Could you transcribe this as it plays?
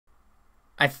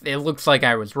it looks like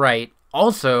I was right.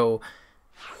 Also,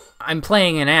 I'm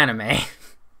playing an anime.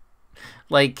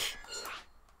 Like,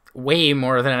 way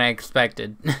more than I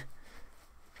expected.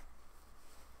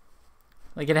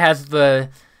 Like, it has the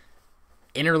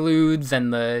interludes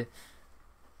and the,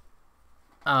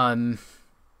 God,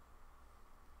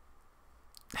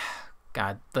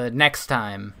 the next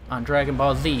time on Dragon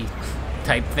Ball Z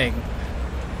type thing.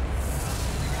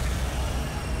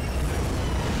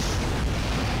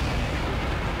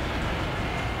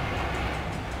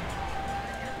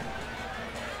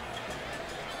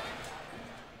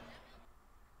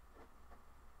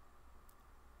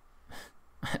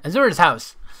 Asura's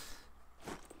house.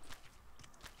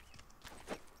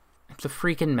 It's a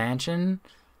freaking mansion.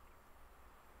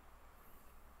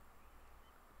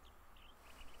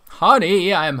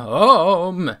 Honey, I'm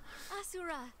home.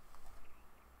 Asura.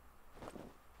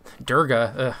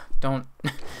 Durga, don't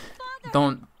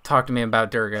talk to me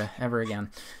about Durga ever again.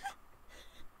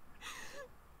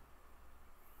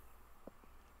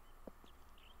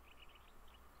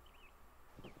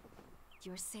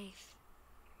 You're safe.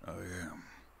 I am.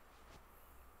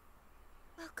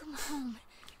 Welcome home,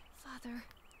 Father.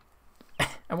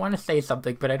 I want to say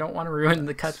something, but I don't want to ruin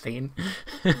the cutscene.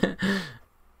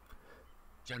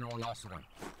 General Asura,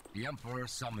 the Emperor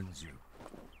summons you.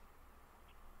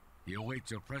 He awaits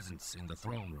your presence in the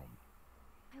throne room.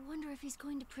 I wonder if he's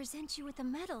going to present you with a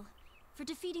medal for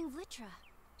defeating Vlitra.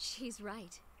 She's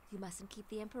right. You mustn't keep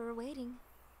the Emperor waiting.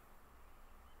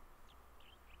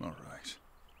 All right.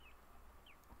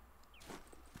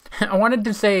 I wanted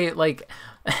to say, like,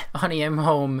 honey, I'm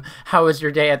home. How was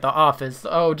your day at the office?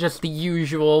 Oh, just the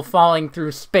usual, falling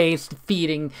through space,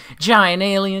 defeating giant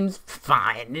aliens.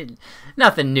 Fine.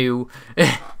 Nothing new.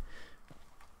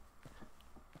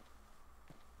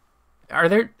 Are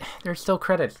there's still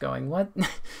credits going? What?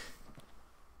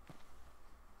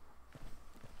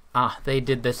 Ah, they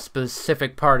did this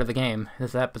specific part of the game,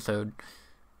 this episode.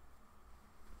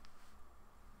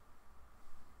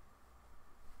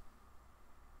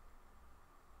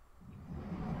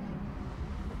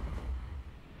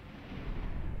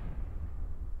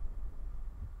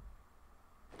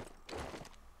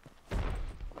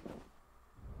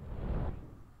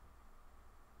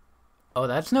 Oh,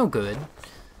 that's no good.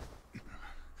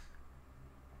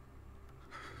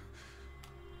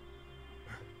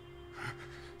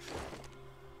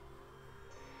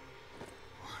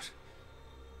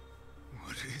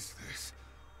 What is this?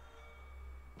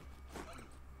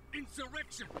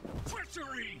 Insurrection!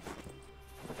 Treachery!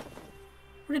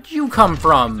 Where did you come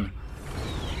from?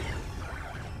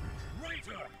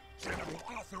 Traitor! General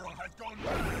Asura has gone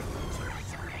mad!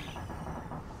 Treachery!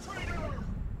 Traitor!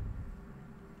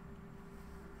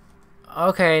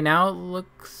 Okay, now it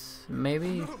looks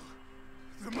maybe. No,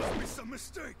 there must be some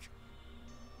mistake.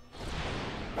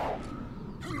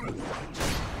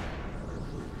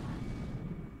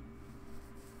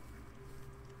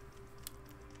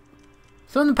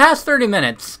 So in the past 30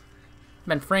 minutes,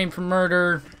 been framed for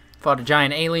murder, fought a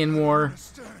giant alien war.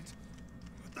 Understand?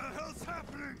 What the hell's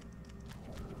happening?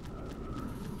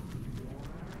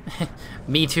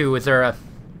 Me too, Asura.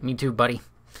 Me too, buddy.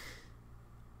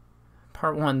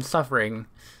 Part 1, suffering.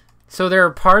 So there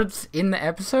are parts in the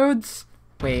episodes?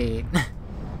 Wait.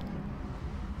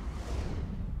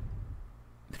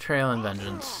 Betrayal and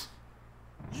vengeance.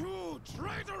 You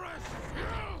traitorous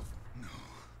filth! No,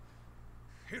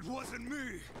 it wasn't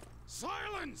me.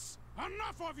 Silence!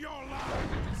 Enough of your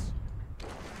lies!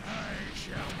 I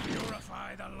shall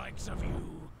purify the likes of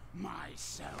you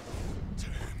myself.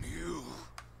 Damn you!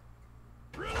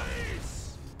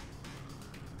 Release!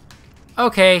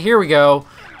 Okay, here we go.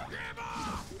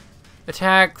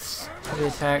 Attacks. The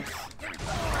attacks.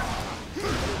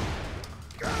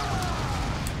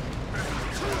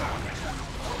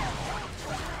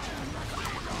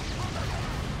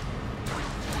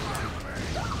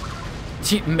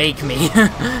 Make me.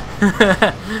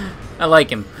 I like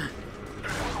him.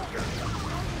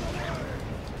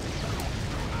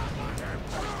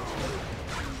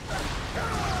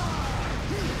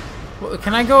 Well,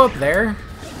 can I go up there?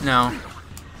 No.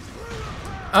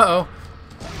 Uh-oh.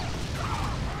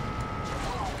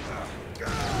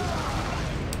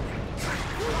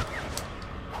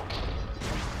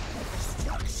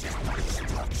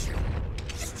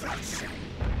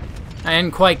 I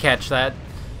didn't quite catch that.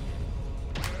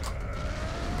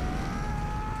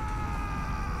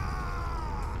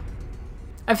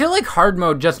 I feel like hard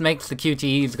mode just makes the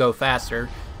QTEs go faster.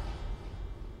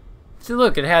 See,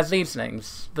 look, it has these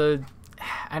things.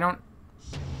 I don't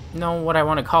know what I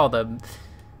want to call them.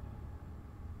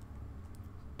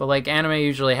 But, like, anime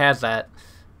usually has that.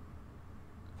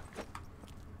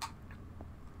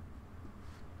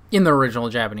 In the original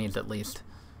Japanese, at least.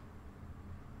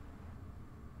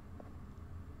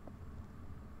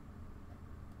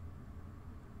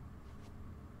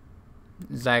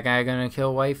 Is that guy gonna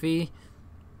kill wifey?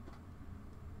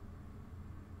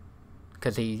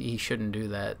 Because he shouldn't do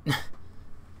that. Still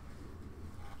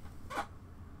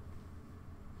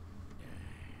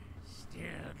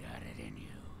got it in you.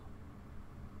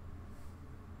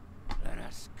 Let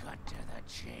us cut to the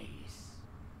chase.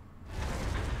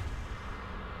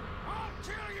 I'll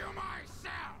kill you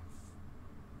myself!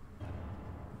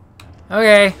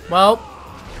 Okay, well,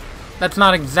 that's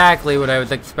not exactly what I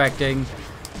was expecting.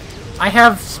 I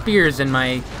have spears in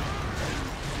my...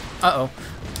 Uh-oh.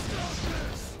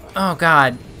 Oh,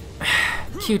 God.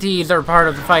 QTs are part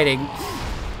of the fighting.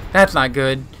 That's not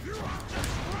good.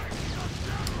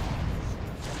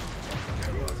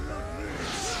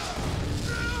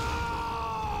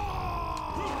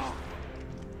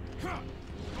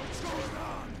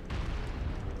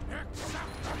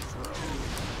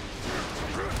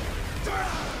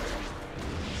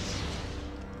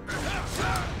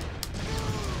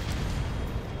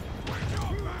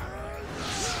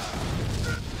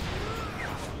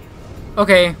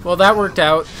 Okay, well that worked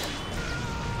out.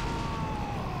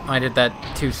 I did that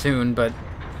too soon, but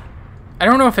I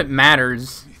don't know if it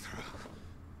matters.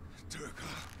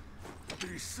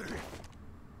 Be safe.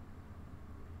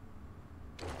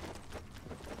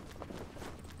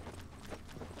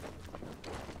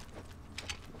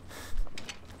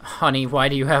 Honey, why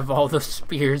do you have all the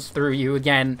spears through you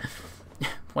again?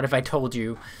 What if I told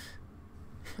you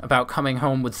about coming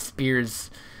home with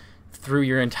spears through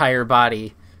your entire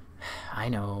body? I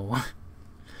know.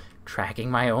 Tracking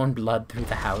my own blood through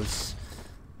the house.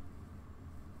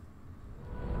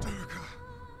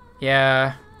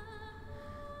 Yeah.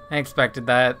 I expected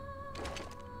that.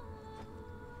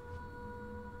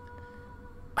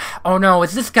 Oh no,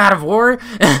 is this God of War?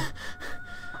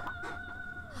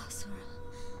 Asura.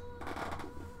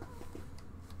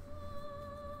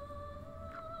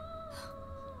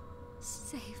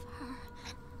 Save her.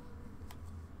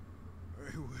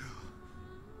 I will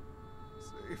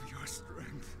save your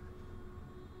strength.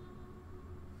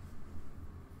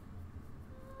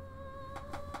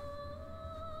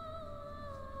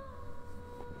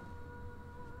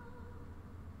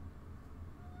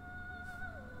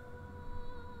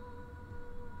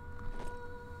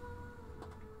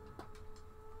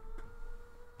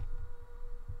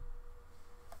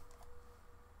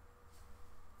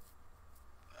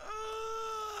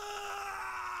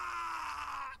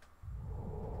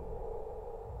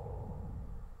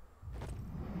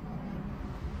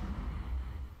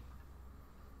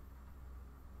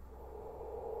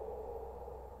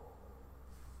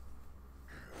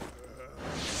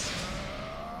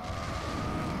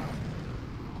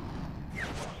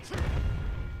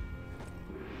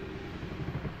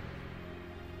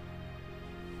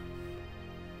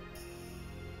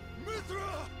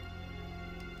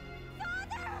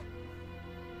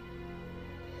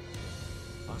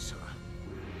 Asura.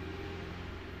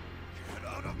 Get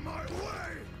out of my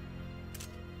way!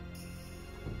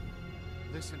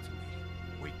 Listen to me.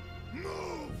 Wait.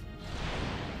 Move!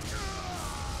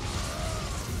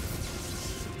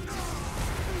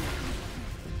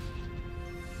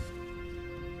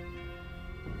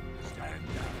 Stand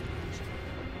down.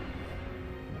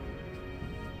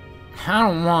 I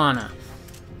don't wanna.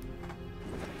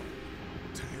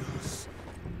 Tails,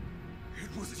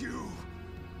 it was you.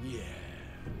 Yes.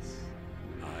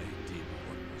 I did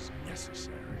what was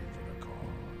necessary for the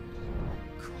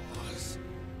cause.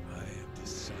 I have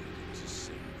decided to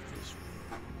save this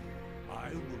world. I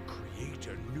will create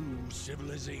a new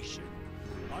civilization.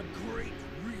 A great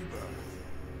rebirth.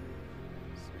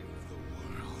 Save the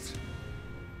world.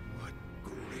 What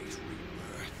great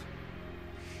rebirth.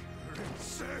 You're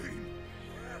insane.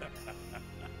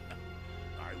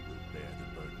 I will bear the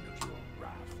burden of your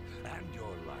wrath and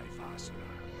your life, Asura.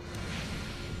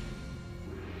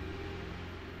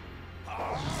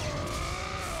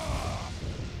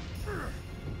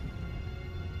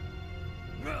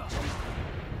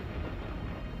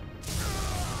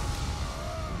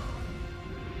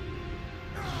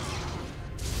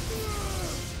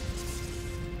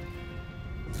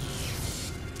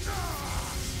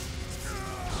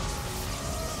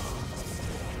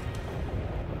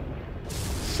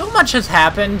 So much has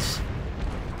happened.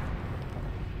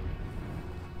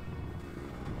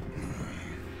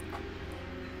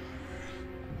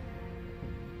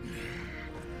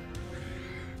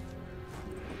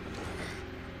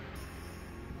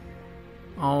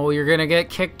 Oh, you're gonna get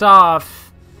kicked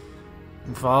off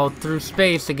and fall through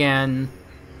space again.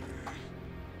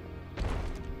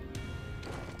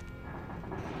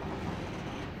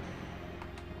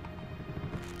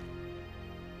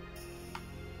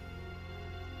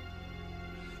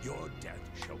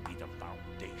 death shall be the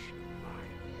foundation of my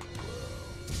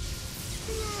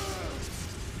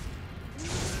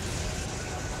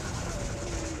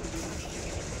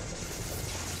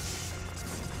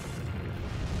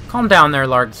Calm down there,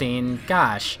 Larxene.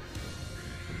 Gosh.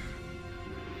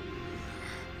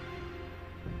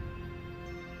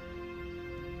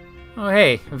 Oh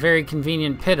hey, a very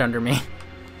convenient pit under me.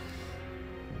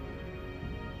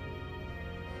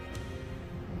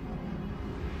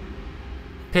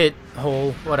 Pit,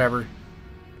 hole, whatever.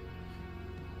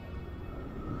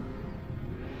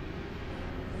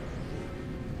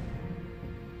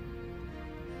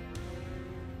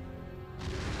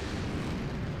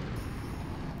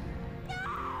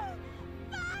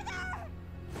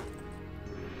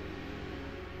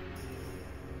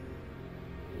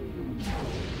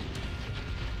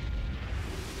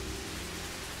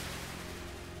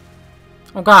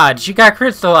 Oh god, she got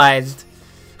crystallized.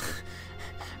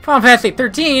 Final Fantasy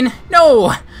 13?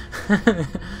 No! I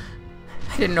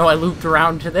didn't know I looped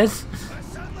around to this. I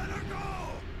said let her go!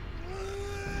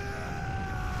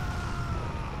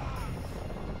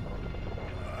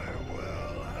 I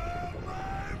will have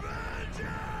my vengeance!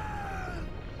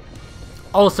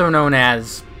 Also known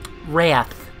as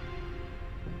Wrath.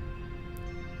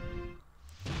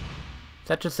 Is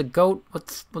that just a goat?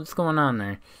 What's going on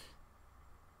there?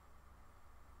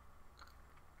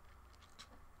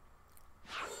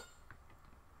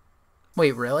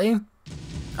 Wait, really?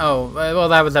 Oh, well,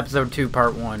 that was episode 2,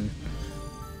 part 1.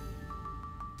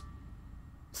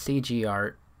 CG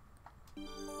art.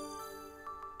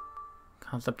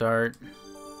 Concept art.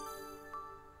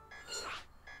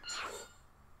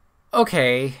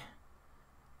 Okay.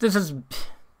 This is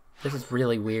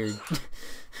really weird.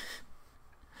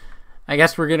 I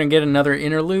guess we're gonna get another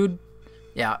interlude?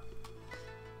 Yeah.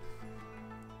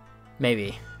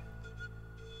 Maybe.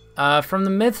 From the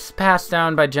myths passed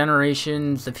down by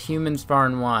generations of humans far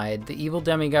and wide, the evil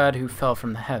demigod who fell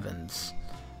from the heavens.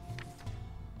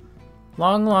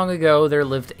 Long, long ago, there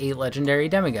lived 8 legendary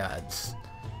demigods.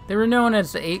 They were known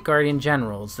as the 8 Guardian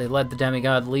Generals. They led the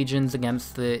demigod legions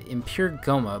against the impure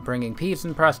Goma, bringing peace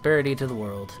and prosperity to the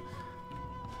world.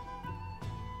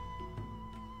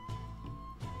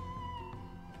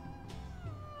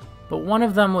 But one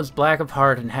of them was black of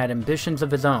heart and had ambitions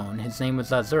of his own. His name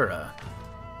was Asura.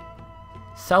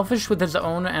 Selfish with his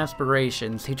own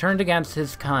aspirations, he turned against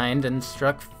his kind and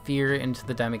struck fear into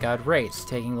the demigod race,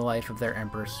 taking the life of their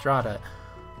Emperor Strata.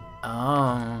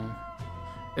 Oh.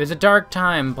 It was a dark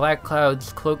time. Black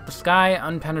clouds cloaked the sky,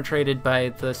 unpenetrated by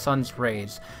the sun's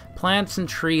rays. Plants and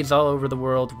trees all over the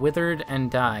world withered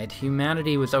and died.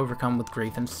 Humanity was overcome with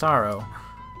grief and sorrow.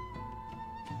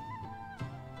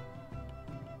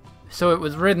 So it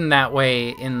was written that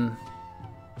way in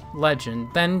legend.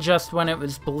 Then, just when it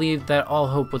was believed that all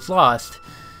hope was lost,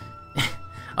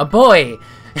 a boy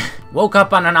woke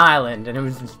up on an island, and it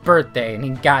was his birthday, and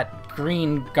he got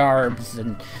green garbs,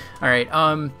 and... Alright,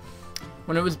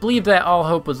 when it was believed that all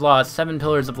hope was lost, 7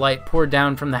 pillars of light poured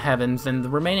down from the heavens, and the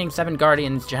remaining 7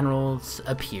 Guardians Generals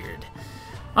appeared.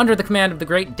 Under the command of the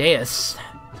great Deus,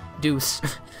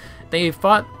 they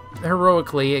fought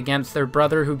heroically against their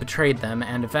brother who betrayed them,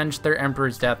 and avenged their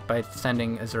emperor's death by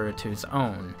sending Asura to his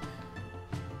own.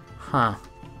 Huh.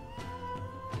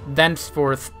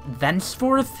 Thenceforth?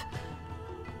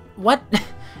 What?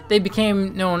 They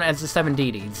became known as the 7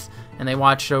 deities, and they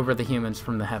watched over the humans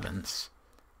from the heavens.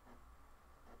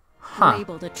 Huh.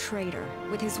 Labeled a traitor,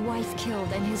 with his wife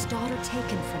killed and his daughter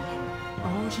taken from him.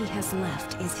 All he has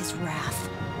left is his wrath.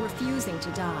 Refusing to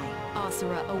die,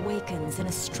 Asura awakens in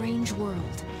a strange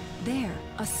world. There,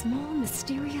 a small,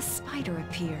 mysterious spider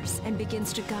appears and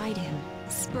begins to guide him,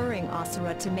 spurring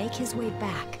Asura to make his way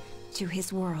back to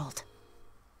his world.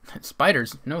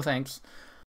 Spiders? No thanks.